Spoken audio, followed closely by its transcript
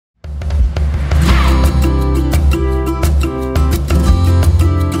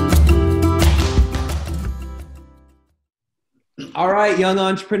All right, young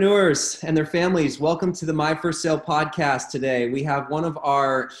entrepreneurs and their families, welcome to the My First Sale podcast today. We have one of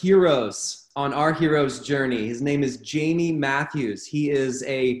our heroes on our hero's journey. His name is Jamie Matthews. He is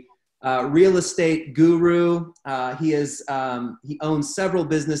a real estate guru. He owns several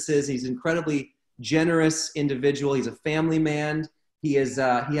businesses. He's an incredibly generous individual. He's a family man. He has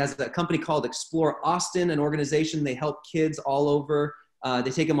a company called Explore Austin, an organization. They help kids all over. They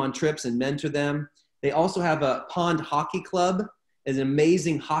take them on trips and mentor them. They also have a pond hockey club. Is an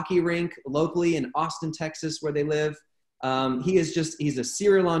amazing hockey rink locally in Austin, Texas, where they live. He's a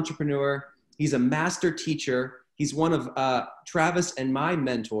serial entrepreneur. He's a master teacher. He's one of Travis and my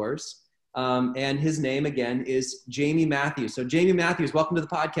mentors. And his name, again, is Jamie Matthews. So Jamie Matthews, welcome to the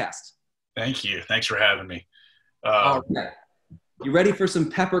podcast. Thank you. Thanks for having me. All right. You ready for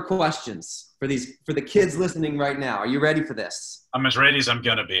some pepper questions for the kids listening right now? Are you ready for this? I'm as ready as I'm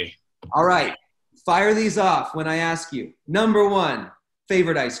going to be. All right. Fire these off when I ask you. Number one,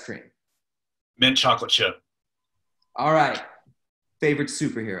 favorite ice cream? Mint chocolate chip. All right. Favorite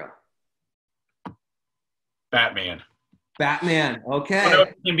superhero? Batman. Batman. Okay. I don't know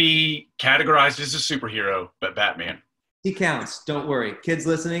if he can be categorized as a superhero, but Batman. He counts. Don't worry. Kids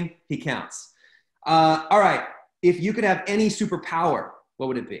listening, he counts. All right. If you could have any superpower, what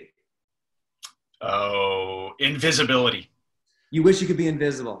would it be? Oh, invisibility. You wish you could be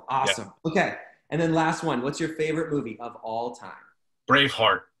invisible. Awesome. Yeah. Okay. And then last one. What's your favorite movie of all time?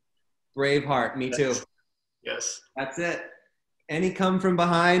 Braveheart. Braveheart. Me too. Yes. That's it. Any come from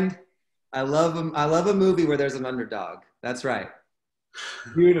behind? I love them. I love a movie where there's an underdog. That's right.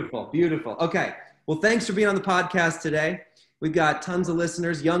 Beautiful. Beautiful. Okay. Well, thanks for being on the podcast today. We've got tons of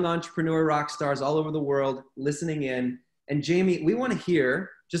listeners, young entrepreneur rock stars all over the world listening in. And Jamie, we want to hear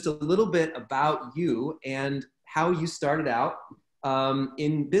just a little bit about you and how you started out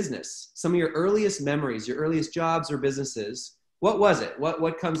in business. Some of your earliest memories, your earliest jobs or businesses. What was it?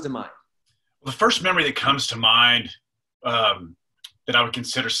 What comes to mind? Well, the first memory that comes to mind that I would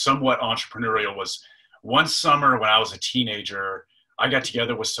consider somewhat entrepreneurial was one summer when I was a teenager. I got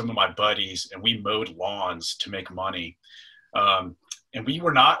together with some of my buddies and we mowed lawns to make money. And we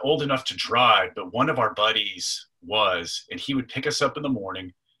were not old enough to drive, but one of our buddies was, and he would pick us up in the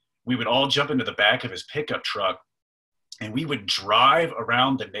morning. We would all jump into the back of his pickup truck and we would drive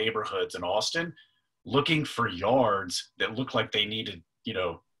around the neighborhoods in Austin looking for yards that looked like they needed,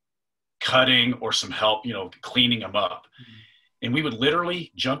 cutting or some help, cleaning them up. Mm-hmm. And we would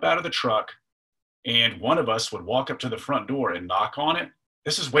literally jump out of the truck and one of us would walk up to the front door and knock on it.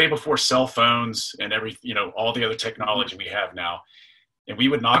 This is way before cell phones and all the other technology we have now. And we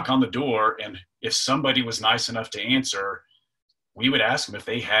would knock on the door, and if somebody was nice enough to answer, we would ask them if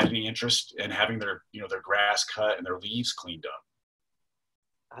they had any interest in having their grass cut and their leaves cleaned up.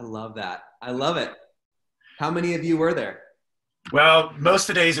 I love that. I love it. How many of you were there? Well, most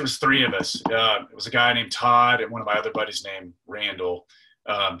of the days it was three of us. It was a guy named Todd and one of my other buddies named Randall.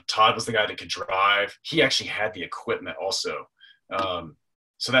 Todd was the guy that could drive. He actually had the equipment also.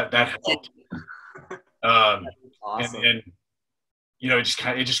 So that helped. Awesome. And it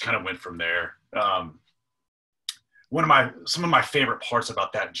just kind of went from there. Some of my favorite parts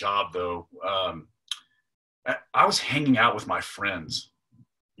about that job though, I was hanging out with my friends,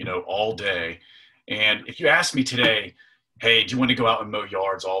 all day. And if you ask me today, hey, do you want to go out and mow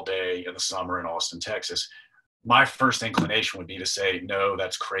yards all day in the summer in Austin, Texas? My first inclination would be to say, no,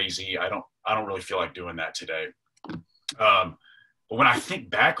 that's crazy. I don't really feel like doing that today. But when I think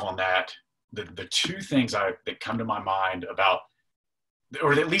back on that, the two things that come to my mind about,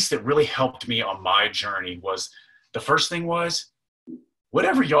 or at least that really helped me on my journey was, the first thing was,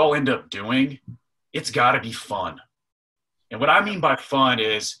 whatever y'all end up doing, it's got to be fun. And what I mean by fun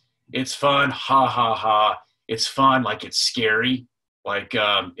is, it's fun, ha, ha, ha. It's fun, like it's scary, like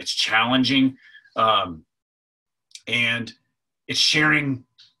it's challenging. And it's sharing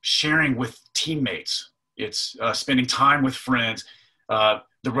with teammates. It's spending time with friends. The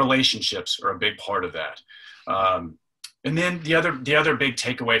relationships are a big part of that. And then the other big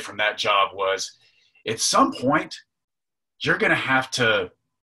takeaway from that job was, at some point, you're going to have to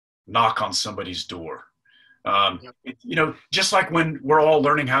knock on somebody's door. Just like when we're all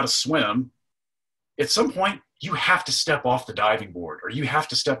learning how to swim, at some point, you have to step off the diving board or you have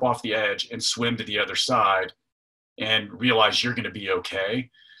to step off the edge and swim to the other side and realize you're going to be okay.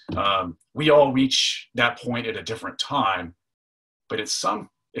 We all reach that point at a different time, but at some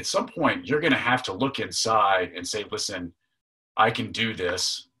point, you're going to have to look inside and say, listen, I can do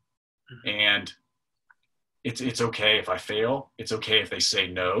this. And it's okay if I fail. It's okay if they say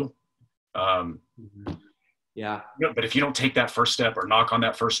no. Yeah. But if you don't take that first step or knock on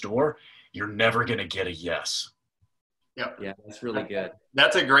that first door, you're never going to get a yes. Yep. Yeah, that's really good.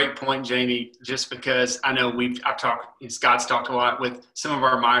 That's a great point, Jamie, just because I know Scott's talked a lot with some of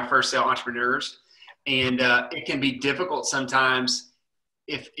our My First Sale entrepreneurs, and it can be difficult sometimes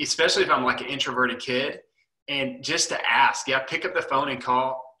especially if I'm like an introverted kid, and just to ask, pick up the phone and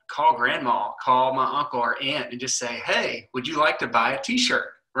call grandma, call my uncle or aunt and just say, hey, would you like to buy a t-shirt?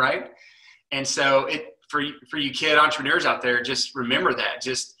 Right. And so for you kid entrepreneurs out there, just remember that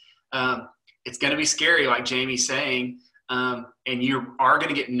it's going to be scary, like Jamie's saying, and you are going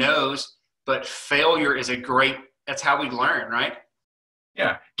to get no's, but failure is that's how we learn, right?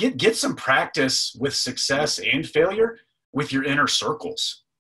 Yeah. Get some practice with success and failure with your inner circles.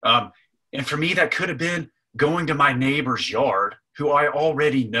 And for me, that could have been going to my neighbor's yard who I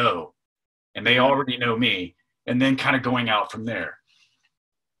already know, and they already know me, and then kind of going out from there.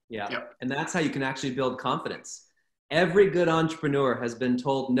 Yeah. Yep. And that's how you can actually build confidence. Every good entrepreneur has been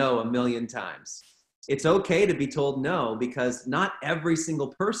told no a million times. It's okay to be told no, because not every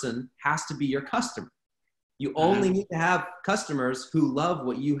single person has to be your customer. You only need to have customers who love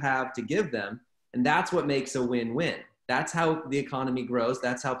what you have to give them. And that's what makes a win-win. That's how the economy grows.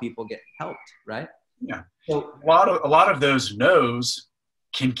 That's how people get helped, right? Yeah. So a lot of those no's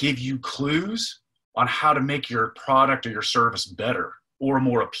can give you clues on how to make your product or your service better or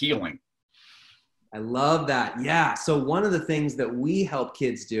more appealing. I love that. Yeah. So one of the things that we help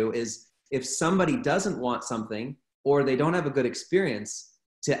kids do is, if somebody doesn't want something or they don't have a good experience,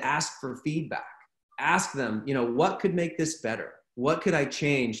 to ask for feedback. Ask them, what could make this better? What could I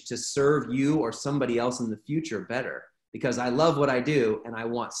change to serve you or somebody else in the future better? Because I love what I do and I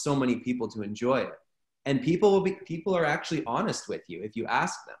want so many people to enjoy it. And people are actually honest with you if you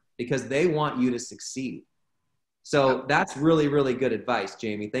ask them, because they want you to succeed. So that's really, really good advice,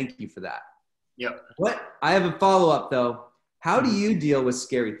 Jamie. Thank you for that. Yep. I have a follow-up though. How do you deal with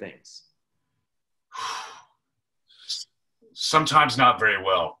scary things? Sometimes not very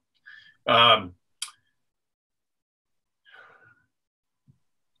well.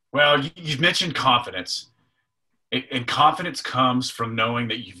 Well, you've mentioned confidence. And confidence comes from knowing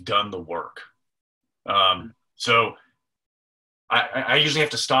that you've done the work. So I usually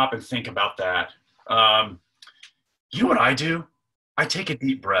have to stop and think about that. You know what I do? I take a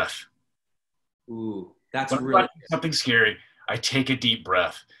deep breath. Ooh, that's when really something scary. I take a deep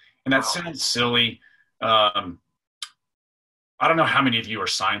breath. And that sounds silly. I don't know how many of you are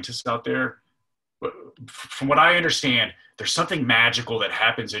scientists out there, but from what I understand, there's something magical that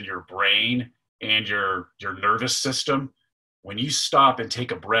happens in your brain and your nervous system when you stop and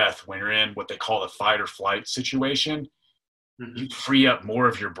take a breath. When you're in what they call the fight or flight situation, you free up more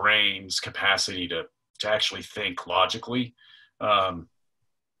of your brain's capacity to actually think logically.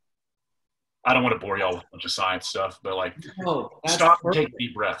 I don't want to bore y'all with a bunch of science stuff, but stop and take a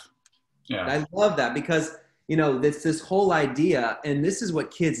deep breath. Yeah, I love that, because this whole idea, and this is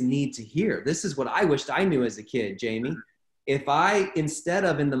what kids need to hear. This is what I wished I knew as a kid, Jamie. Instead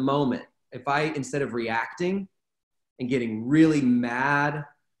of reacting and getting really mad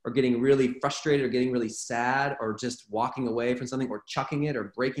or getting really frustrated or getting really sad or just walking away from something or chucking it or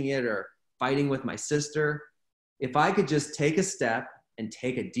breaking it or fighting with my sister, if I could just take a step and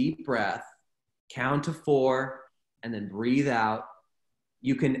take a deep breath, count to 4, and then breathe out,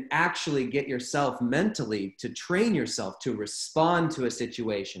 you can actually get yourself mentally to train yourself to respond to a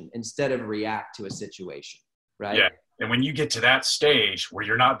situation instead of react to a situation, right? Yeah. And when you get to that stage where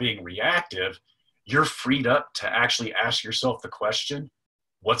you're not being reactive, you're freed up to actually ask yourself the question,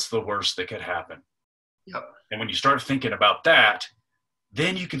 what's the worst that could happen? Yep. And when you start thinking about that,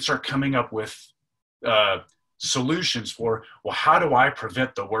 then you can start coming up with solutions for, well, how do I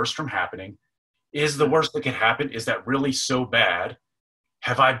prevent the worst from happening? Is the worst that could happen, is that really so bad?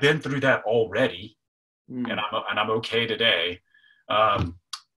 Have I been through that already? And I'm okay today. And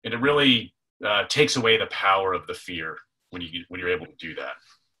it really takes away the power of the fear when you're able to do that.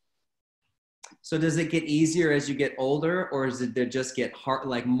 So does it get easier as you get older, or is it there just get hard,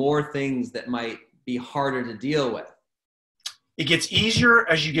 like more things that might be harder to deal with? It gets easier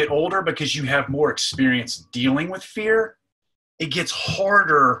as you get older because you have more experience dealing with fear. It gets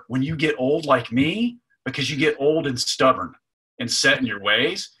harder when you get old like me, because you get old and stubborn and set in your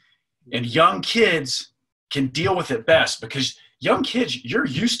ways. And young kids can deal with it best, because young kids, you're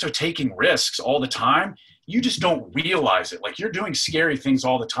used to taking risks all the time. You just don't realize it. Like, you're doing scary things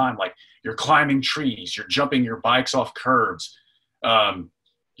all the time. Like, you're climbing trees, you're jumping your bikes off curbs.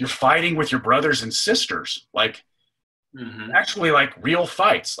 You're fighting with your brothers and sisters, actually like real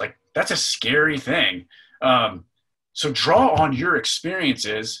fights. Like, that's a scary thing. So draw on your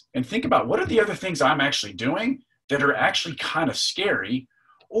experiences and think about, what are the other things I'm actually doing that are actually kind of scary?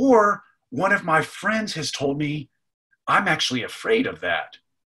 Or one of my friends has told me I'm actually afraid of that.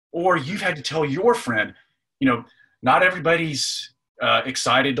 Or you've had to tell your friend, not everybody's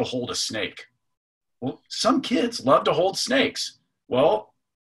excited to hold a snake. Well, some kids love to hold snakes. Well,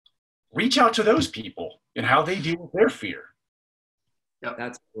 reach out to those people and how they deal with their fear. Yep.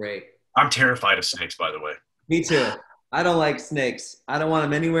 That's great. I'm terrified of snakes, by the way. Me too. I don't like snakes. I don't want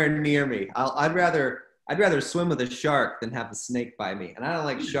them anywhere near me. I'd rather swim with a shark than have a snake by me. And I don't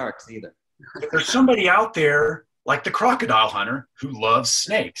like sharks either. But there's somebody out there like the crocodile hunter who loves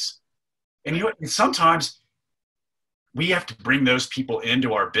snakes. And sometimes we have to bring those people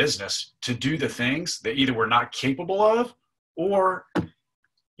into our business to do the things that either we're not capable of, or,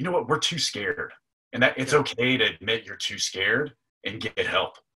 we're too scared. And that it's okay to admit you're too scared and get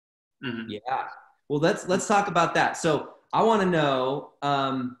help. Mm-hmm. Yeah. Well, let's talk about that. So I want to know,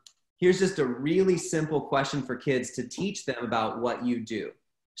 here's just a really simple question for kids to teach them about what you do.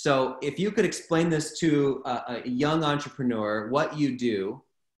 So if you could explain this to a young entrepreneur, what do you do?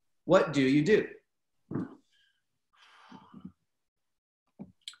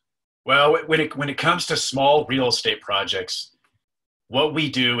 Well, when it comes to small real estate projects, what we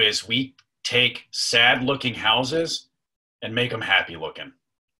do is we take sad looking houses and make them happy looking,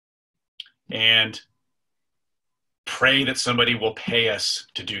 and pray that somebody will pay us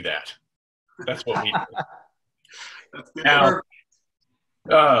to do that. That's what we do. Now,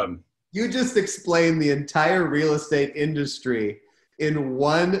 you just explained the entire real estate industry in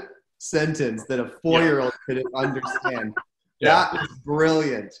one sentence that a 4-year-old could understand. Yeah. That is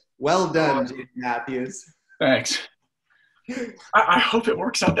brilliant. Well done, James Matthews. Thanks. I hope it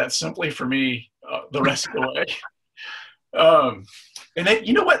works out that simply for me the rest of the way. And then,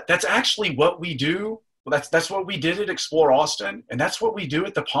 you know what? That's actually what we do. Well, that's what we did at Explore Austin, and that's what we do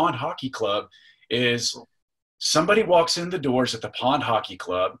at the Pond Hockey Club. Is somebody walks in the doors at the Pond Hockey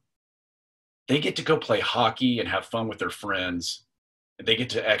Club, they get to go play hockey and have fun with their friends. They get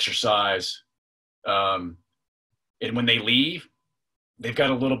to exercise. And when they leave, they've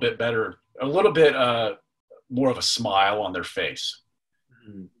got a little bit more of a smile on their face.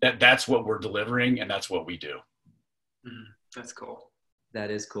 Mm-hmm. That's what we're delivering, and that's what we do. Mm-hmm. That's cool. That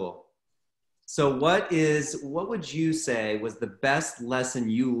is cool. So what would you say was the best lesson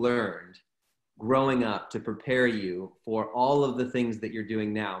you learned growing up to prepare you for all of the things that you're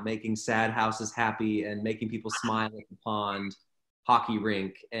doing now, making sad houses happy and making people smile at the pond, hockey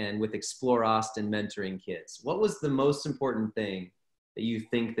rink, and with Explore Austin mentoring kids? What was the most important thing that you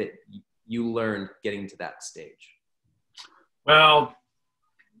think that you learned getting to that stage? Well,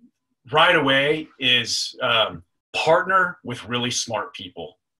 right away is partner with really smart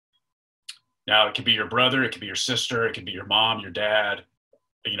people. Now, it could be your brother, it could be your sister, it could be your mom, your dad,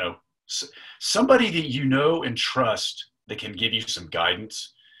 somebody that you know and trust that can give you some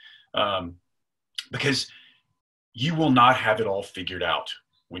guidance, because you will not have it all figured out.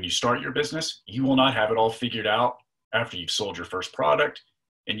 When you start your business, you will not have it all figured out after you've sold your first product,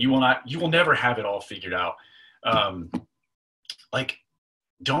 and you will never have it all figured out.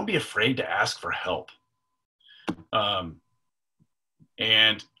 Don't be afraid to ask for help.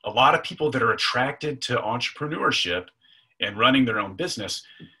 And a lot of people that are attracted to entrepreneurship and running their own business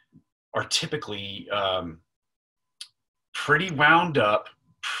are typically pretty wound up,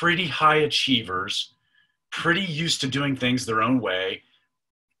 pretty high achievers, pretty used to doing things their own way,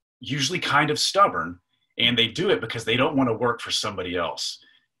 usually kind of stubborn, and they do it because they don't want to work for somebody else.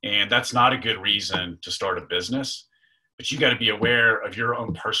 And that's not a good reason to start a business, but you got to be aware of your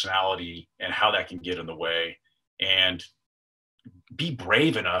own personality and how that can get in the way, and be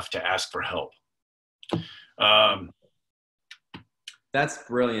brave enough to ask for help. That's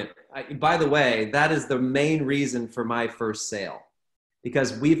brilliant. By the way, that is the main reason for my first sale,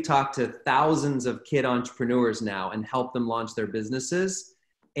 because we've talked to thousands of kid entrepreneurs now and helped them launch their businesses.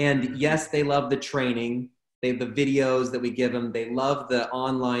 And yes, they love the training. They have the videos that we give them. They love the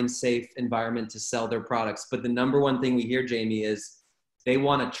online safe environment to sell their products. But the number one thing we hear, Jamie, is they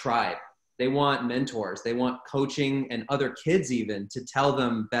want a tribe. They want mentors. They want coaching and other kids even to tell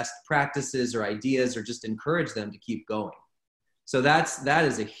them best practices or ideas, or just encourage them to keep going. So that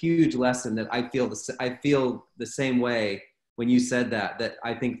is a huge lesson that I feel the same way when you said that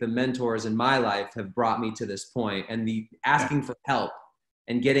I think the mentors in my life have brought me to this point, and the asking for help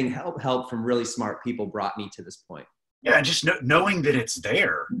and getting help from really smart people brought me to this point. Yeah, and just knowing that it's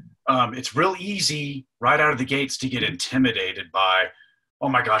there. It's real easy right out of the gates to get intimidated by, oh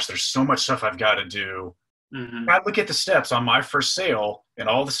my gosh, there's so much stuff I've got to do. Mm-hmm. I look at the steps on my first sale and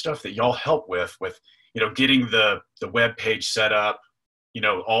all the stuff that y'all help with getting the web page set up,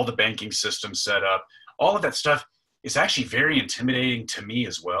 all the banking systems set up, all of that stuff is actually very intimidating to me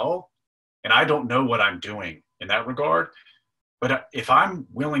as well. And I don't know what I'm doing. in that regard. But if I'm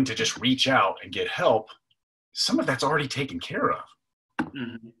willing to just reach out and get help, some of that's already taken care of.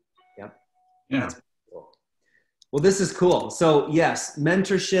 Mm-hmm. Yep. Yeah. That's cool. Well, this is cool. So yes,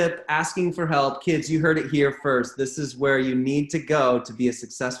 mentorship, asking for help. Kids, you heard it here first. This is where you need to go to be a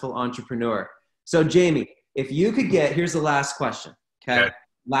successful entrepreneur. So Jamie, if you could here's the last question. Okay.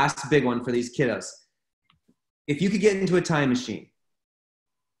 Last big one for these kiddos. If you could get into a time machine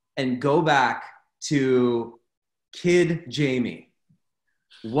and go back to kid Jamie,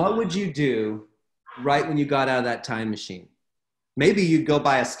 what would you do right when you got out of that time machine? Maybe you'd go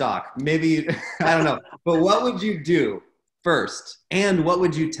buy a stock. Maybe, I don't know. But what would you do first? And what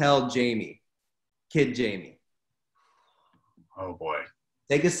would you tell Jamie, kid Jamie? Oh, boy.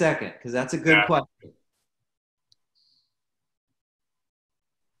 Take a second, because that's a good question.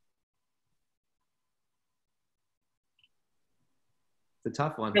 It's a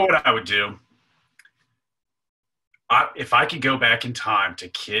tough one. You know what I would do? If I could go back in time to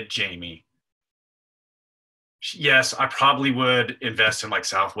kid Jamie, yes, I probably would invest in like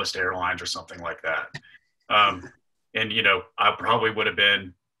Southwest Airlines or something like that. And, you know, I probably would have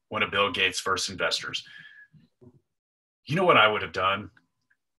been one of Bill Gates' first investors. You know what I would have done?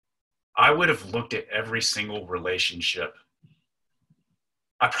 I would have looked at every single relationship.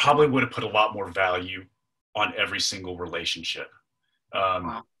 I probably would have put a lot more value on every single relationship.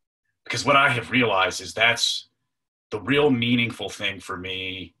 Because what I have realized is that's the real meaningful thing for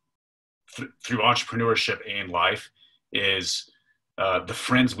me through entrepreneurship and life is the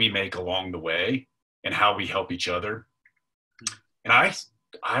friends we make along the way and how we help each other. And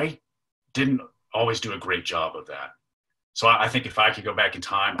I didn't always do a great job of that. So I think if I could go back in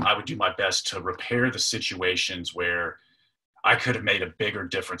time, I would do my best to repair the situations where I could have made a bigger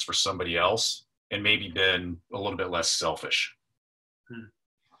difference for somebody else and maybe been a little bit less selfish.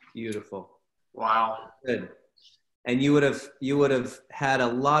 Beautiful. Wow. Good. And you would have had a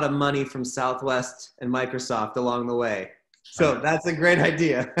lot of money from Southwest and Microsoft along the way. So that's a great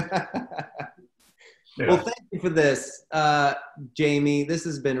idea. Yeah. Well, thank you for this, Jamie. This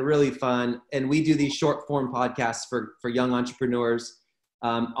has been really fun. And we do these short form podcasts for young entrepreneurs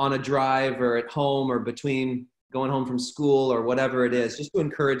on a drive or at home or between going home from school or whatever it is, just to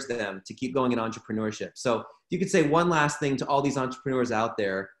encourage them to keep going in entrepreneurship. So if you could say one last thing to all these entrepreneurs out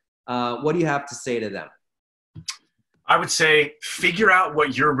there, what do you have to say to them? I would say figure out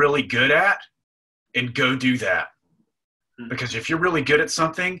what you're really good at and go do that. Because if you're really good at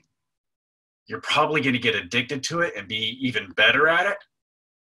something, you're probably going to get addicted to it and be even better at it.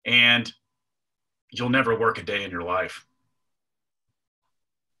 And you'll never work a day in your life.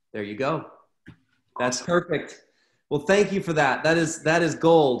 There you go. That's perfect. Well, thank you for that. That is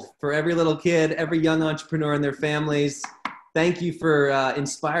gold for every little kid, every young entrepreneur and their families. Thank you for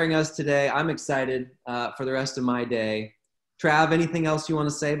inspiring us today. I'm excited for the rest of my day. Trav, anything else you want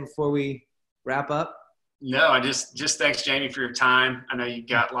to say before we wrap up? No, I just thanks, Jamie, for your time. I know you've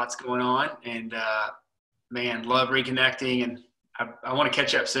got lots going on, and man, love reconnecting, and I want to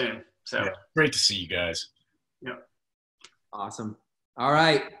catch up soon. So great to see you guys. Yeah. Awesome. All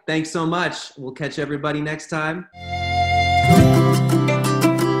right. Thanks so much. We'll catch everybody next time.